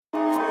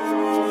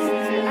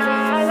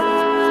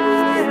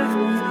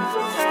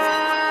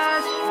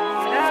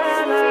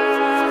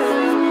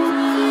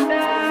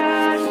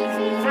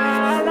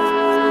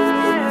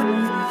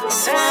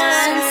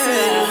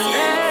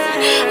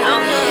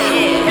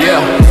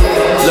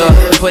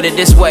Look, put it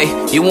this way,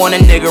 you want a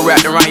nigga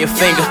wrapped around your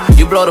finger.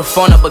 You blow the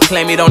phone up but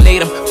claim you don't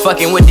need him.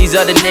 Fucking with these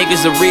other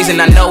niggas, the reason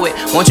I know it.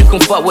 Won't you come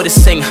fuck with a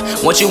singer?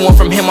 What you want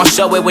from him, I'll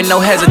show it with no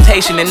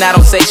hesitation. And I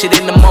don't say shit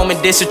in the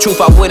moment, this the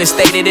truth, I wouldn't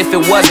state it if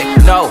it wasn't.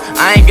 No,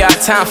 I ain't got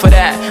time for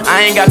that.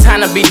 I ain't got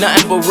time to be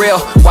nothing but real.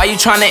 Why you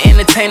tryna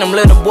entertain them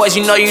little boys?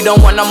 You know you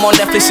don't want them on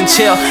Netflix and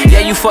chill.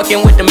 Yeah, you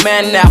fucking with the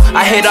man now.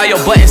 I hit all your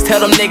buttons, tell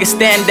them niggas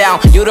stand down.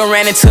 You done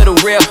ran into the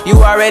real.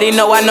 You already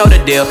know I know the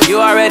deal.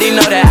 You already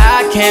know that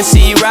I can't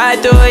see right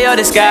through your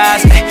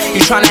disguise.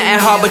 You tryna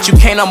act hard but you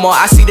can't no more.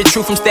 I see the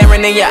truth from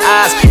staring in your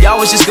eyes. Y'all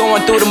was just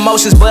going through the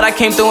motions, but I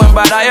came through and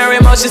brought all your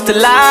emotions to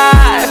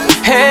life.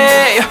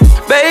 Hey,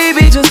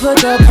 baby, just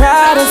put your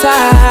pride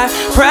aside.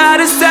 Pride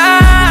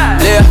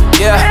aside.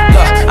 Yeah,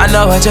 look, I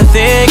know what you're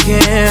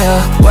thinking.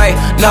 Wait,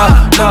 no,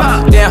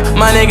 damn,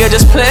 my nigga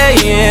just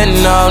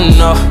playing.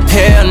 No,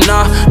 hell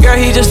no, girl,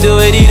 he just do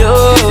what he do.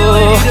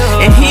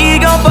 And he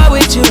gon' fuck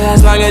with you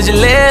as long as you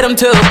let him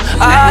to.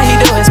 All he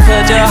do is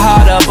put your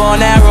heart up on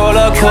that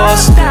roller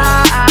coaster.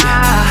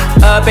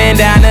 Up and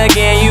down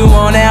again, you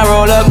on that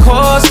roller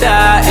coaster,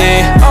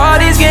 yeah. All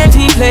these games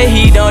he play,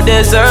 he don't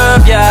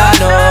deserve ya,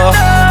 no.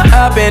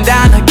 Up and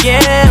down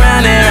again,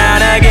 round and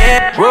round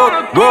again.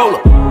 Roller,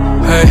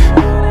 hey,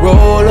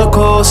 roller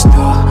coaster.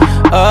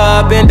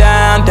 Up and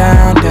down,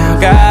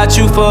 got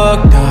you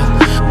fucked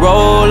up.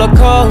 Roller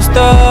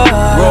coaster,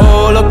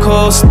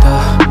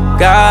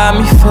 got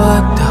me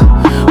fucked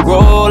up.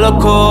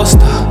 Roller coaster,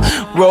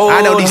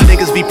 I know these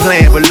niggas be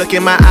playing, but look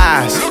in my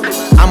eyes.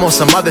 I'm on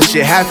some other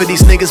shit. Half of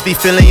these niggas be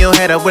filling your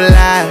head up with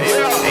lies.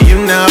 And you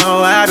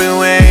know I've been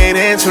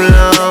waiting too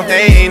long.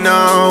 They ain't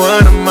know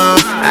what I'm on.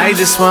 I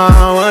just want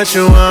what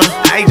you want.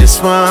 I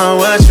just want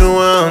what you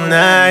want.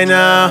 I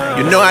know.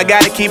 You know I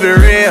gotta keep it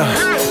real,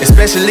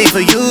 especially for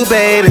you,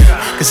 baby.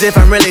 Cause if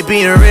I'm really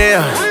being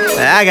real,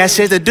 I got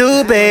shit to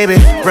do, baby.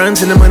 Run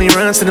to the money,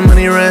 run to the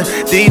money, run.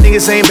 These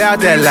niggas ain't about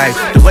that life.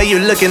 The way you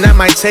looking, I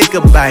might take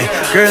a bite.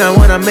 Girl, I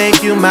wanna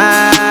make you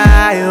my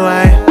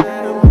wife.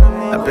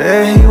 I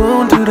bet he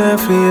won't do that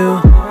for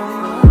you.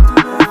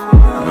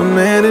 I'm a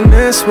man and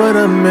that's what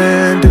a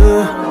man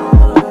do.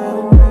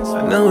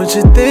 I know what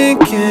you're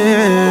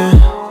thinking.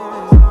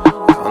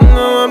 Oh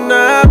no, I'm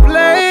not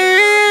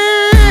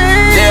playing.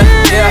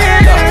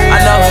 Yeah, I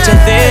know what you're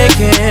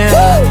thinking.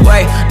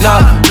 Wait, no,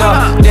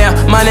 damn,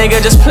 my nigga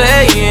just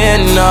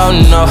playing. No,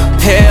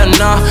 hell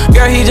no,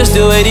 girl, he just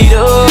do what he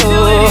do.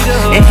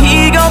 And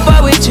he gon'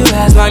 fuck with you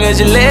as long as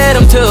you let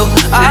him to.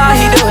 All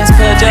he do is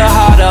put your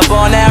heart up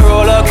on that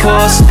roller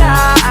coaster.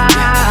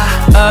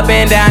 Up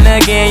and down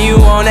again, you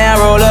on that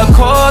roller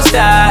coaster,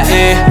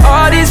 yeah.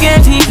 All these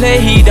games he play,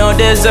 he don't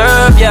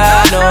deserve ya,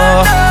 no.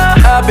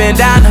 Up and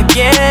down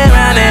again,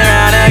 round and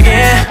round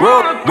again.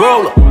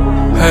 Roller,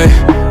 hey,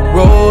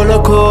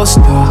 roller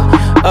coaster.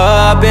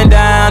 Up and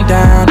down,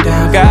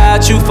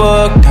 got you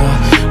fucked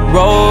up.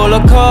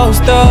 Roller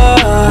coaster,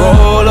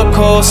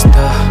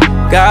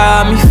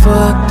 got me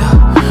fucked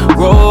up.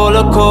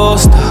 Roller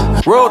coaster,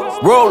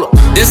 roller.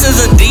 This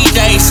is a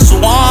DJ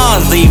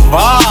Swanzy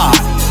vibe.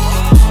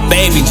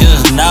 Baby,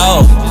 just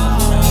know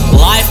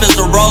life is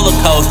a roller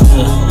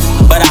coaster.